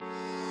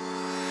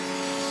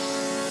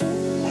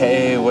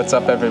Hey, what's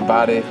up,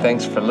 everybody?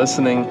 Thanks for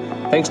listening.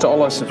 Thanks to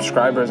all our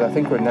subscribers. I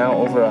think we're now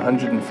over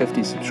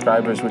 150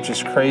 subscribers, which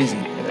is crazy.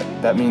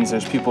 That means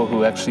there's people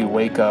who actually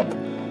wake up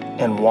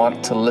and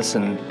want to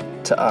listen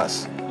to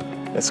us.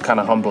 It's kind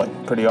of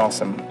humbling, pretty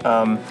awesome.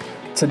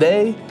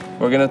 Today,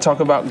 we're going to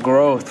talk about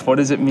growth. What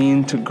does it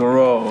mean to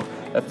grow?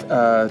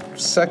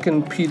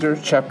 2 Peter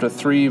chapter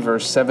 3,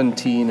 verse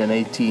 17 and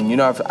 18. You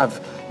know,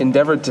 I've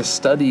endeavored to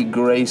study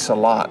grace a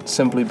lot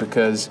simply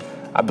because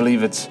I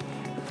believe it's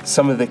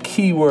some of the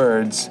key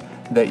words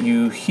that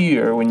you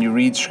hear when you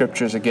read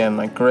scriptures again,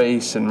 like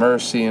grace and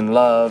mercy and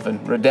love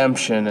and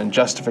redemption and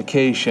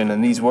justification.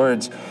 And these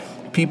words,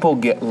 people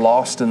get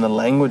lost in the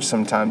language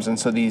sometimes. And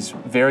so these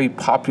very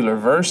popular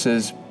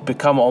verses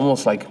become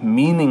almost like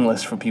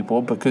meaningless for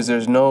people because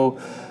there's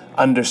no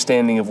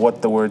understanding of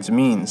what the words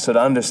mean. So to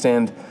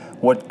understand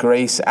what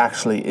grace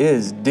actually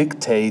is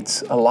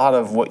dictates a lot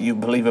of what you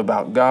believe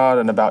about God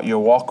and about your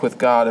walk with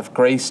God. If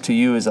grace to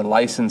you is a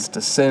license to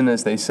sin,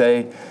 as they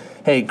say,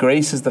 hey,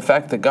 grace is the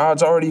fact that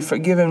God's already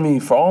forgiven me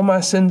for all my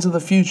sins of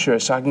the future,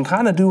 so I can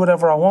kind of do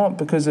whatever I want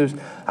because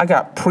I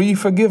got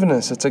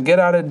pre-forgiveness. It's a get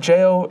out of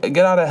jail,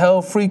 get out of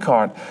hell free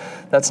card.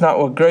 That's not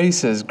what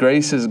grace is.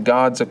 Grace is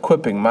God's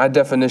equipping. My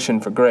definition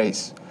for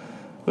grace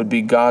would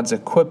be God's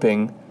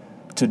equipping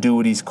to do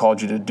what He's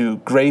called you to do.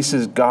 Grace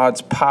is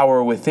God's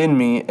power within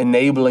me,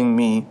 enabling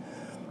me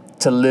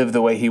to live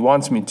the way He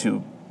wants me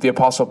to. The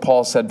Apostle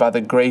Paul said, by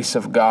the grace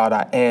of God,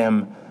 I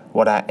am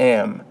what I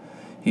am.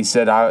 He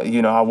said,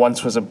 I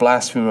once was a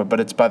blasphemer,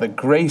 but it's by the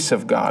grace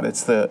of God.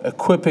 It's the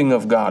equipping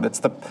of God.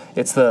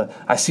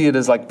 I see it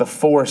as like the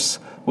force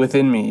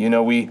within me. You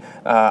know,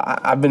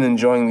 I've been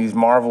enjoying these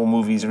Marvel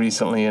movies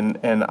recently, and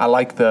I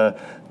like the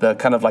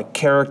kind of like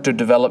character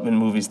development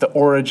movies, the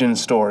origin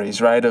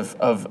stories, right,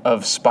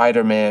 of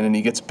Spider-Man, and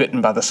he gets bitten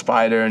by the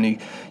spider,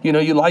 and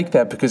you like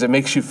that because it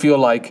makes you feel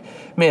like,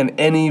 man,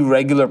 any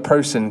regular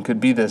person could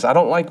be this. I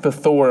don't like the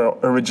Thor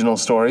original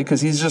story because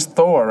he's just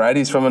Thor, right?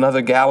 He's from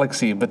another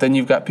galaxy. But then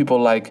you've got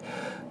people like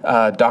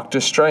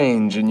Doctor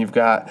Strange, and you've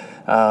got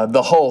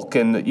the Hulk,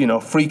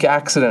 and freak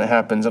accident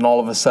happens, and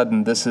all of a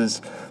sudden this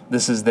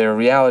is their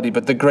reality.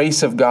 But the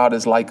grace of God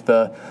is like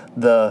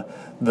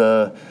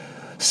the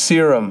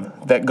serum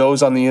that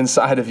goes on the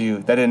inside of you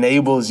that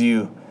enables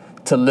you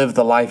to live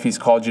the life He's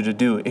called you to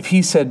do. If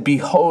He said, be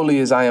holy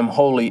as I am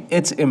holy,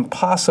 it's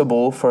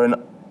impossible for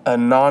a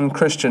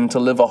non-Christian to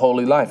live a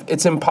holy life.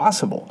 It's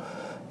impossible.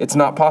 It's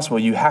not possible.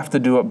 You have to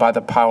do it by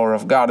the power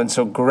of God. And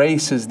so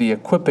grace is the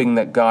equipping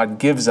that God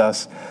gives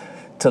us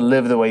to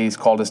live the way He's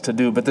called us to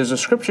do. But there's a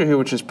scripture here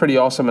which is pretty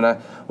awesome,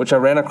 which I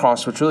ran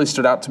across, which really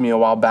stood out to me a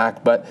while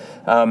back. But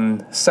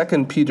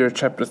 2 Peter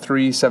chapter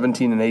 3,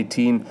 17 and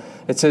 18,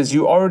 it says,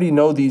 you already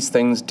know these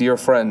things, dear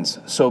friends,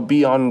 so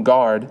be on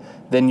guard.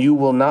 Then you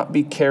will not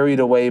be carried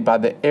away by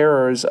the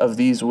errors of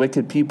these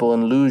wicked people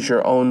and lose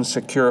your own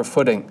secure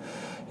footing.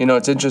 You know,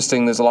 it's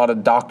interesting, there's a lot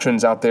of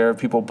doctrines out there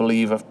people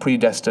believe of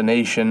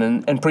predestination,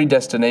 and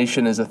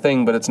predestination is a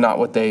thing, but it's not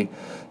what they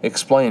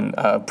explain.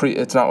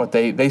 It's not what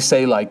they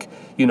say, like,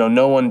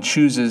 no one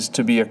chooses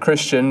to be a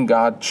Christian,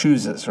 God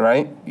chooses,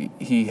 right?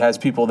 He has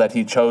people that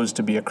He chose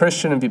to be a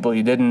Christian and people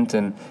He didn't,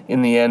 and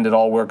in the end it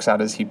all works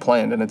out as He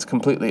planned, and it's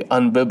completely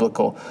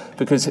unbiblical,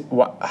 because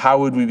how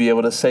would we be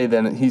able to say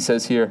then, He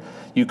says here,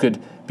 you could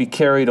be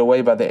carried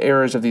away by the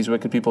errors of these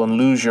wicked people and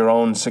lose your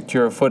own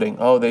secure footing.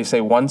 Oh, they say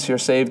once you're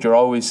saved, you're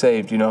always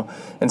saved,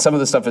 And some of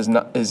the stuff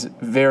is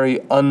very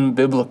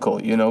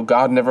unbiblical.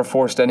 God never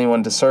forced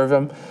anyone to serve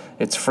Him.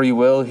 It's free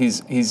will.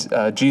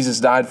 Jesus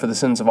died for the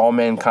sins of all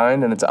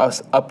mankind, and it's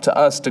up to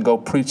us to go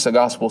preach the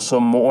gospel so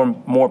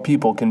more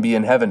people can be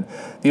in heaven.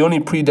 The only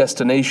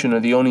predestination or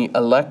the only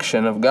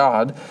election of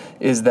God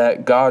is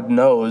that God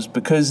knows,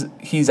 because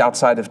He's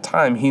outside of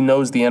time, He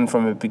knows the end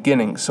from the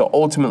beginning. So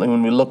ultimately,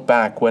 when we look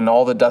back, when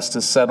all the dust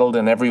is settled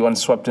and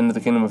everyone's swept into the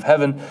kingdom of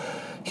heaven,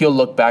 He'll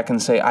look back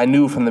and say, I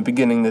knew from the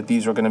beginning that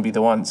these were going to be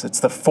the ones. It's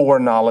the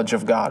foreknowledge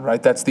of God,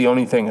 right? That's the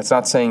only thing. It's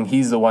not saying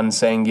He's the one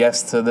saying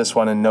yes to this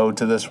one and no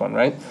to this one,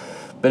 right?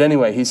 But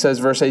anyway, he says,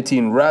 verse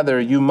 18, rather,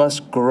 you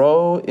must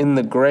grow in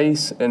the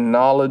grace and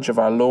knowledge of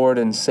our Lord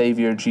and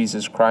Savior,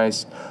 Jesus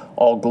Christ.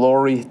 All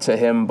glory to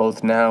Him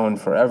both now and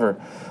forever.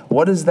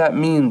 What does that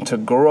mean to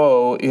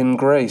grow in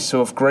grace?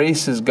 So if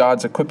grace is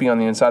God's equipping on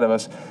the inside of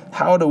us,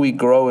 how do we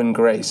grow in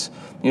grace?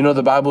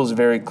 The Bible is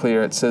very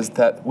clear. It says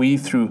that we,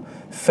 through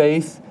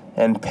faith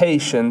and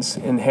patience,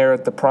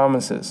 inherit the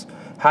promises.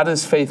 How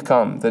does faith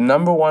come? The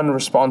number one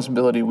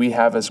responsibility we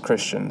have as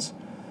Christians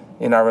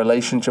in our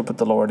relationship with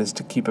the Lord is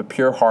to keep a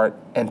pure heart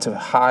and to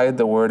hide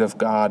the Word of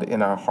God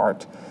in our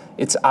heart.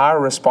 It's our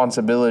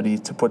responsibility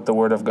to put the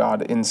Word of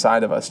God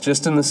inside of us.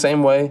 Just in the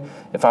same way,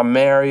 if I'm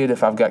married,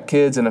 if I've got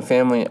kids and a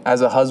family,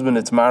 as a husband,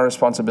 it's my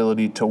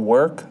responsibility to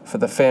work for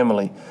the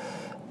family.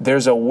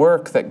 There's a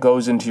work that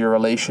goes into your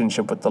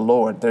relationship with the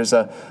Lord. There's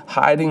a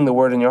hiding the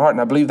Word in your heart.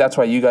 And I believe that's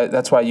why you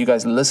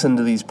guys listen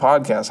to these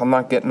podcasts. I'm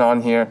not getting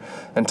on here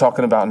and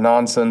talking about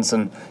nonsense.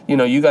 And,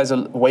 you guys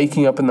are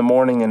waking up in the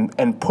morning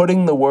and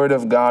putting the Word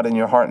of God in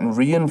your heart and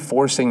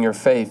reinforcing your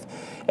faith.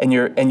 and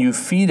you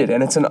feed it,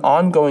 and it's an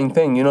ongoing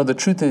thing. You know, the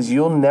truth is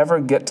you'll never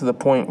get to the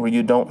point where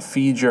you don't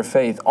feed your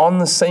faith on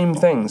the same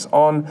things,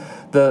 on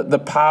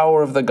the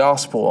power of the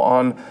gospel,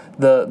 on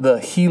the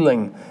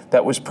healing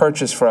that was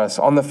purchased for us,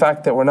 on the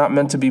fact that we're not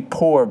meant to be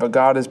poor, but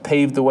God has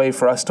paved the way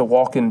for us to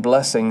walk in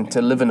blessing,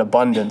 to live in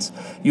abundance.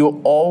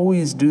 You'll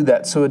always do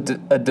that. So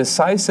a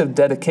decisive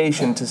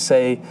dedication to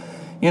say,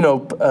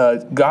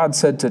 God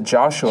said to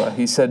Joshua,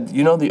 he said,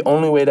 the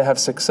only way to have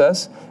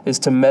success is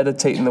to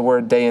meditate in the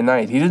word day and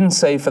night. He didn't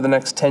say for the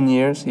next 10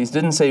 years. He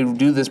didn't say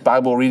do this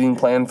Bible reading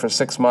plan for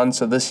 6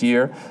 months or this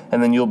year,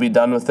 and then you'll be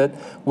done with it.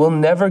 We'll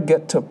never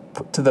get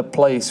to the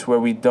place where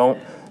we don't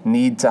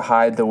need to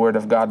hide the word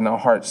of God in our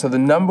heart. So the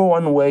number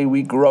one way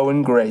we grow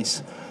in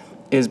grace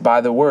is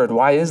by the word.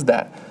 Why is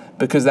that?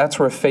 Because that's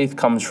where faith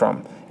comes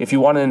from. If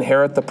you want to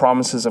inherit the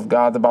promises of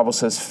God, the Bible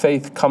says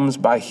faith comes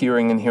by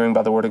hearing and hearing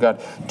by the word of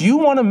God. Do you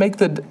want to make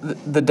the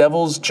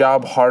devil's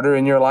job harder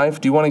in your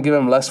life? Do you want to give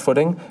him less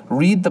footing?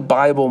 Read the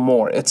Bible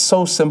more. It's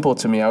so simple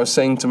to me. I was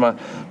saying to my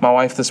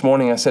wife this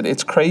morning, I said,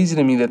 it's crazy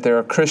to me that there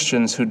are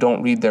Christians who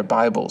don't read their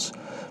Bibles.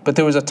 But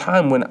there was a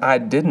time when I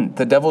didn't.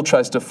 The devil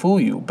tries to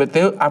fool you. But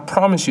I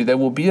promise you, there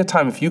will be a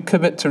time, if you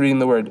commit to reading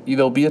the word,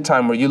 there'll be a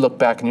time where you look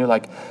back and you're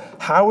like,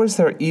 how is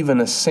there even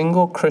a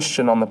single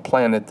Christian on the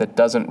planet that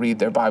doesn't read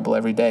their Bible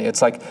every day?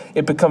 It's like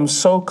it becomes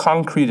so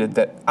concreted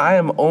that I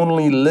am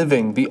only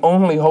living, the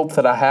only hope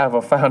that I have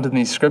are found in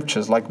these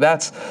scriptures. Like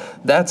that's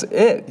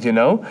it,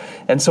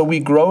 And so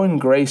we grow in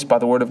grace by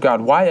the word of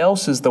God. Why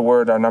else is the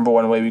word our number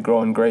one way we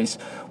grow in grace?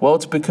 Well,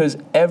 it's because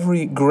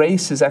every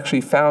grace is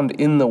actually found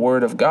in the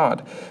word of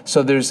God.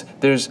 So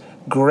there's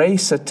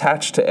grace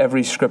attached to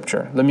every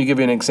scripture. Let me give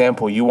you an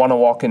example. You want to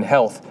walk in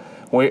health.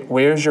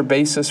 Where's your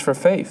basis for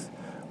faith?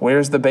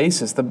 Where's the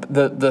basis?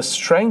 The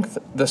strength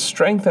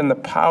and the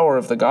power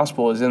of the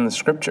gospel is in the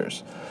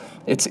scriptures.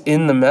 It's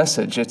in the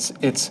message.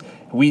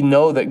 We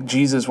know that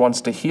Jesus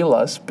wants to heal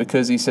us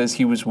because he says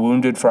he was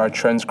wounded for our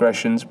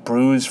transgressions,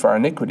 bruised for our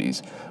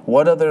iniquities.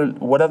 What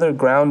other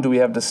ground do we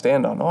have to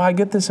stand on? Oh, I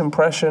get this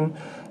impression.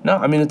 No,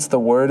 it's the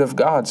word of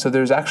God. So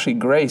there's actually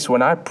grace.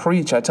 When I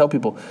preach, I tell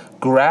people,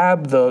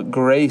 grab the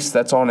grace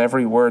that's on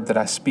every word that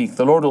I speak.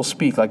 The Lord will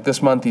speak. Like this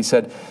month, he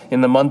said,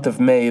 in the month of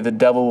May, the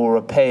devil will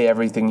repay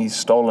everything he's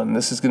stolen.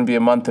 This is going to be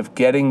a month of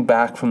getting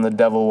back from the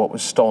devil what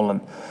was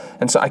stolen.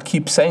 And so I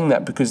keep saying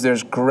that because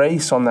there's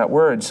grace on that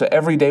word. So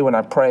every day when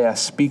I pray, I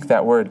speak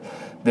that word.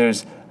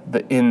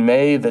 In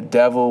May, the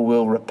devil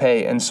will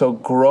repay. And so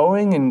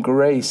growing in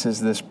grace is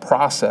this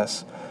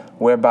process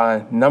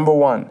whereby, number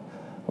one,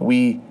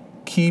 we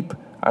keep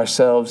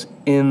ourselves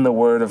in the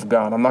Word of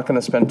God. I'm not going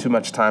to spend too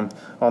much time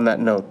on that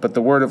note, but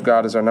the Word of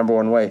God is our number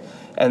one way.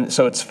 And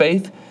so it's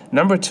faith.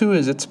 Number two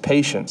is it's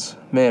patience.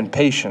 Man,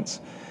 patience.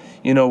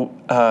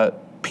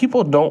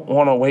 People don't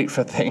want to wait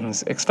for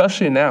things,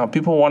 especially now.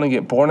 People want to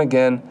get born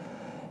again,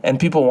 and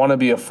people want to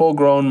be a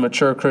full-grown,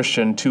 mature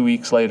Christian 2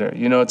 weeks later.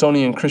 It's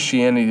only in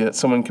Christianity that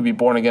someone can be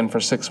born again for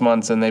 6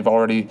 months and they've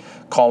already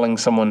calling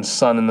someone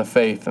son in the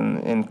faith.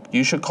 And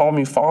you should call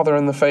me father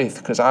in the faith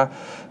because I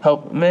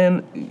help.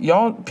 Man,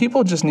 y'all,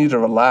 people just need to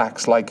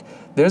relax. Like,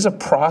 there's a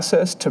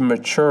process to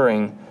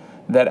maturing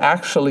that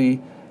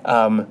actually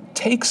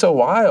takes a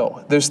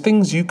while. There's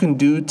things you can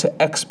do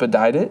to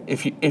expedite it.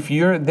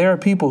 There are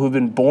people who've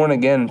been born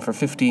again for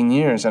 15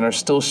 years and are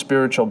still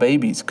spiritual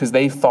babies because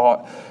they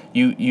thought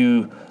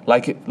you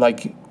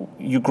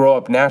grow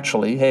up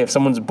naturally. Hey, if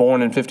someone's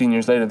born and 15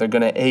 years later they're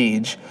going to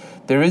age,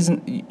 there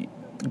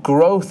isn't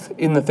growth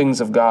in the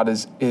things of God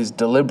is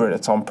deliberate.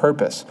 It's on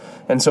purpose.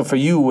 And so for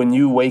you, when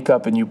you wake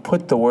up and you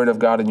put the word of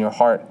God in your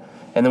heart,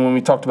 and then when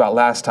we talked about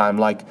last time,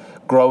 like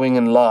growing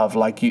in love,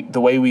 the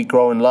way we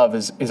grow in love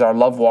is our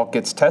love walk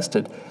gets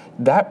tested.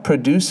 That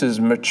produces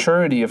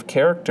maturity of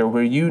character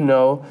where you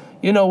know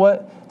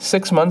what?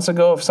 6 months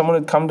ago, if someone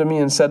had come to me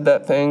and said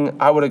that thing,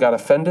 I would have got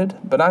offended,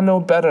 but I know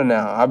better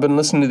now. I've been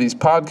listening to these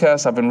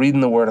podcasts. I've been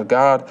reading the Word of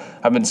God.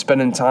 I've been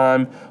spending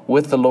time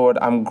with the Lord.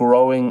 I'm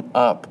growing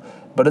up.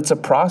 But it's a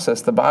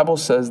process. The Bible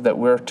says that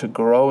we're to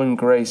grow in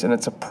grace, and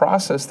it's a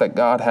process that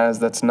God has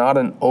that's not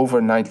an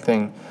overnight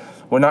thing.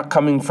 We're not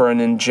coming for an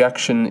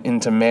injection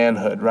into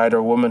manhood, right,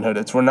 or womanhood.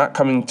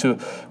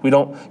 We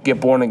don't get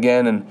born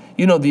again. And,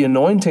 the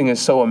anointing is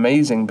so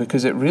amazing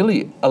because it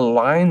really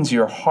aligns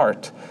your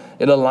heart.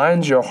 It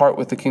aligns your heart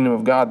with the kingdom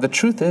of God. The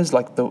truth is,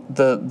 like,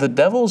 the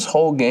devil's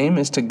whole game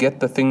is to get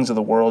the things of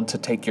the world to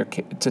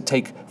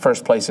take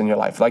first place in your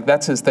life. Like,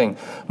 that's his thing.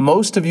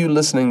 Most of you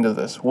listening to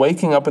this,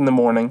 waking up in the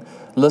morning,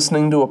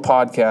 listening to a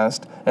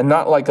podcast, and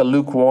not like a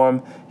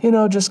lukewarm,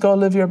 just go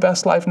live your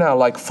best life now.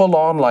 Like, full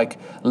on, like,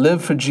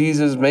 live for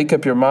Jesus, make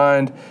up your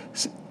mind,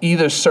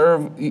 either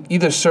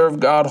serve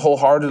God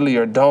wholeheartedly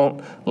or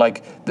don't.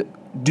 Like,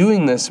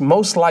 doing this,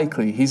 most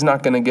likely, he's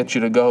not going to get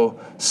you to go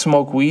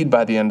smoke weed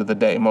by the end of the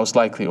day, most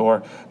likely,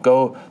 or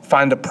go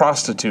find a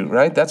prostitute,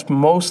 right? That's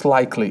most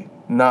likely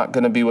not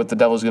going to be what the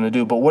devil's going to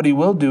do. But what he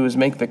will do is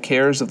make the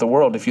cares of the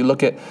world. If you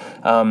look at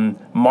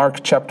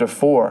Mark chapter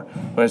 4,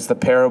 where it's the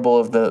parable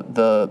of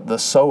the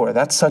sower,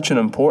 that's such an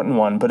important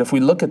one. But if we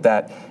look at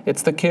that,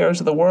 it's the cares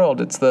of the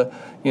world. It's the,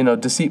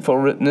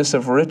 deceitfulness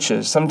of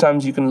riches.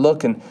 Sometimes you can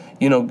look and,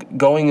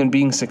 going and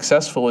being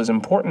successful is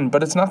important,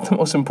 but it's not the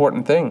most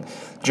important thing.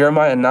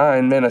 Jeremiah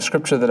 9, man, a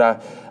scripture that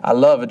I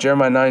love,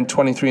 Jeremiah 9,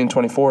 23 and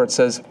 24, it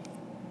says,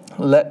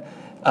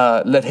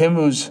 Let him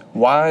who's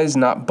wise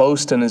not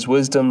boast in his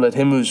wisdom. Let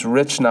him who's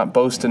rich not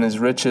boast in his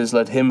riches.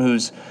 Let him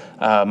who's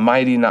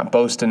mighty not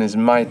boast in his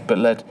might.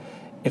 But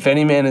if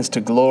any man is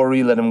to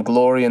glory, let him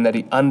glory in that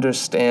he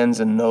understands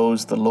and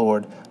knows the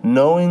Lord.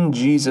 Knowing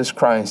Jesus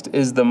Christ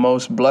is the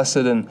most blessed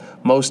and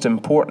most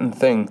important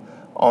thing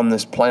on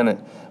this planet.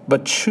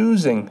 But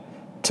choosing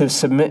to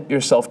submit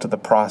yourself to the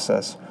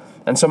process.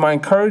 And so my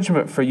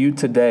encouragement for you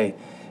today,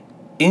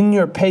 in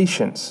your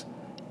patience,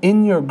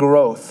 in your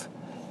growth,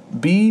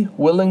 be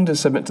willing to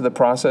submit to the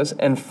process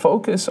and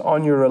focus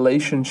on your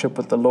relationship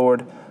with the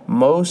Lord.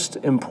 Most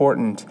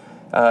important,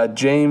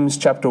 James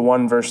chapter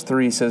 1 verse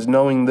 3 says,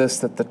 knowing this,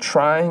 that the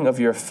trying of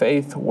your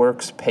faith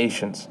works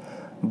patience.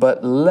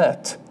 But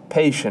let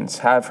patience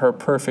have her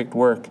perfect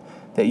work,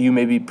 that you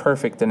may be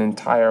perfect and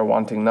entire,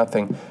 wanting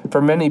nothing.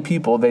 For many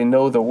people, they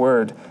know the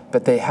word,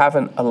 but they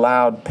haven't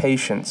allowed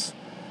patience.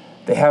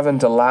 They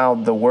haven't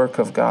allowed the work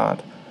of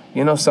God.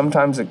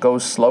 Sometimes it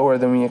goes slower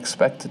than we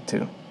expect it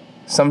to.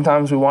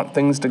 Sometimes we want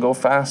things to go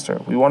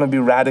faster. We want to be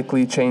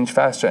radically changed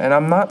faster. And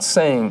I'm not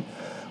saying,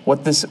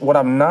 what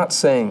I'm not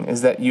saying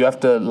is that you have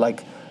to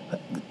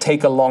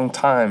take a long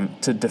time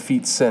to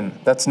defeat sin.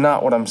 That's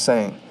not what I'm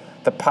saying.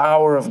 The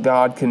power of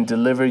God can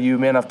deliver you.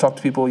 Man, I've talked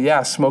to people,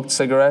 I smoked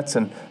cigarettes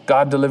and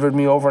God delivered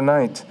me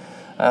overnight.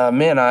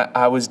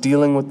 I was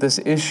dealing with this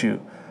issue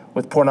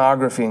with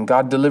pornography and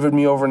God delivered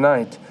me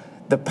overnight.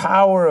 The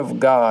power of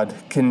God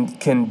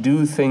can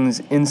do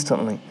things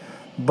instantly.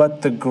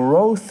 But the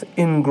growth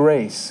in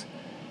grace,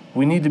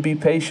 we need to be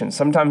patient.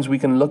 Sometimes we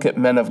can look at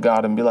men of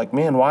God and be like,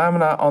 man, why am I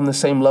not on the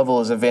same level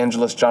as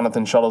evangelist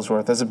Jonathan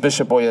Shuttlesworth, as a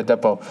Bishop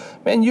Oyedepo?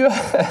 Man, you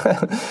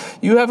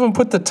haven't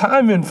put the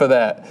time in for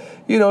that.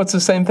 It's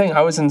the same thing.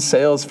 I was in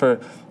sales for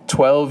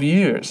 12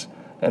 years,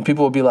 and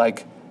people would be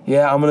like,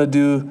 I'm going to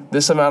do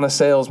this amount of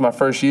sales my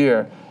first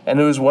year. And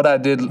it was what I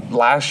did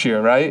last year,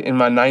 right? In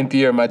my 9th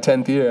year, my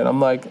 10th year. And I'm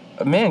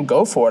like, man,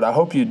 go for it. I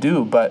hope you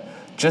do. But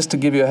just to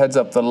give you a heads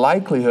up, the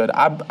likelihood,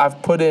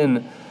 I've put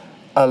in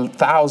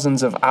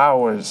thousands of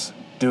hours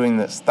doing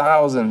this,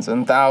 thousands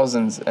and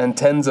thousands and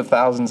tens of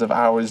thousands of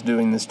hours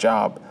doing this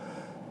job.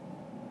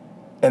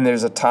 And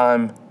there's a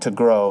time to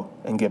grow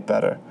and get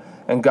better.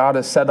 And God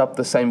has set up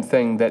the same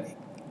thing, that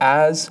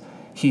as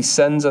he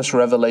sends us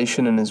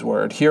revelation in his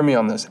word, hear me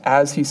on this,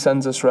 as he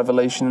sends us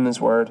revelation in his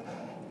word,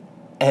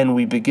 and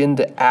we begin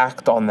to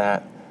act on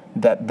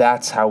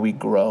that's how we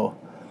grow.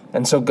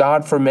 And so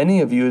God, for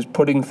many of you, is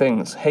putting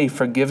things,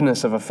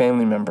 forgiveness of a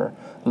family member,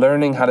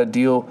 learning how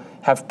to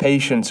have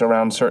patience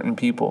around certain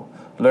people,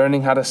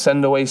 learning how to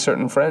send away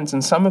certain friends.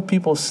 And some of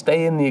people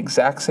stay in the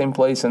exact same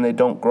place and they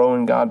don't grow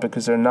in God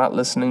because they're not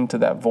listening to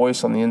that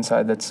voice on the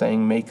inside that's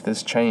saying, make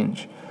this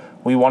change.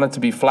 We want it to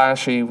be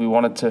flashy. We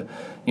want it to,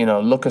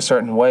 look a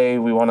certain way.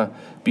 We want to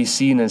be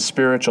seen as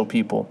spiritual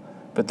people,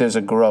 but there's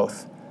a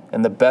growth.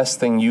 And the best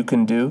thing you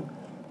can do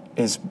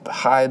is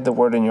hide the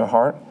word in your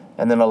heart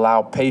and then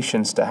allow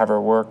patience to have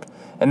her work.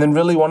 And then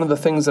really one of the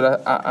things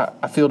that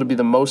I feel to be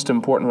the most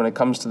important when it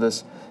comes to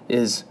this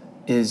is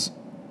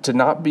to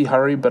not be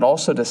hurried, but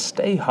also to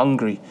stay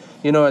hungry.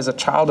 As a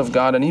child of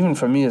God, and even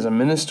for me as a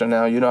minister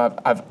now,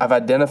 I've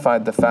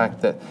identified the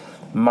fact that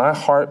my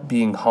heart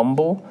being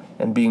humble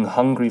and being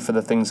hungry for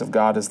the things of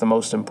God is the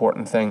most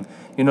important thing.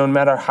 No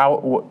matter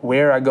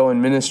where I go in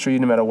ministry,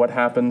 no matter what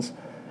happens,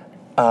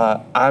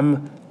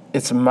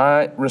 it's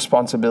my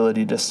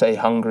responsibility to stay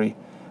hungry.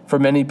 For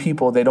many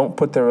people, they don't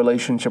put their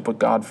relationship with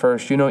God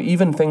first.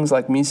 Even things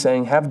like me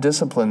saying, have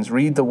disciplines,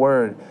 read the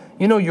word.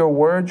 Your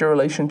word, your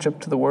relationship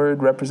to the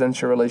word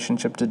represents your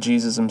relationship to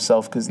Jesus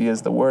himself, because he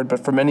is the word.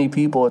 But for many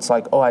people, it's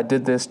like, I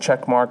did this,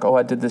 check mark.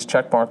 I did this,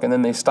 check mark. And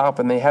then they stop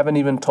and they haven't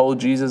even told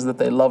Jesus that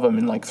they love him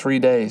in 3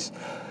 days.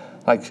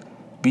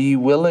 Be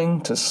willing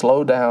to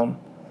slow down,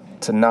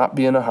 to not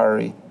be in a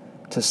hurry,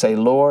 to say,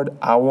 Lord,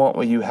 I want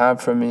what you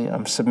have for me.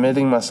 I'm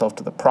submitting myself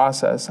to the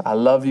process. I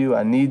love you.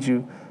 I need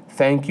you.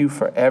 Thank you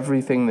for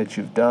everything that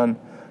you've done.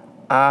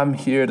 I'm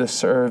here to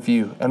serve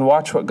you. And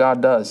watch what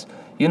God does.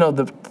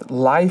 The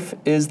life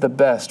is the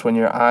best when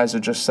your eyes are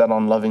just set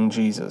on loving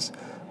Jesus.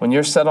 When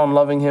you're set on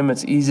loving him,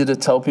 it's easy to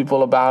tell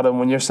people about him.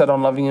 When you're set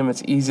on loving him,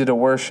 it's easy to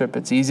worship.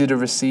 It's easy to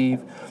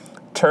receive.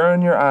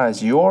 Turn your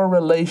eyes. Your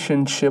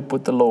relationship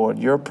with the Lord,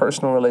 your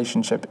personal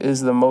relationship,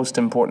 is the most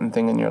important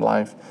thing in your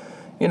life.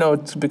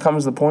 It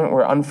becomes the point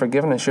where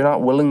unforgiveness, you're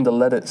not willing to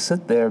let it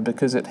sit there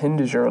because it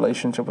hinders your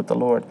relationship with the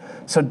Lord.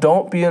 So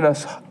don't be in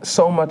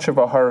so much of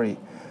a hurry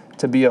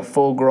to be a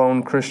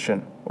full-grown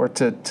Christian or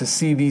to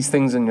see these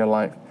things in your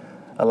life.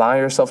 Allow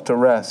yourself to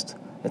rest.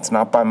 It's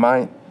not by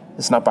might,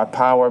 it's not by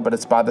power, but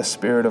it's by the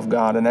Spirit of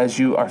God. And as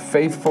you are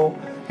faithful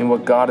in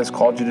what God has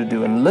called you to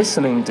do and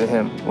listening to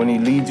Him when He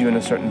leads you in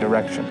a certain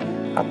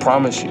direction, I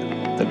promise you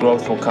the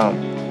growth will come.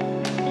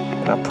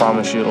 And I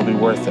promise you it'll be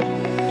worth it.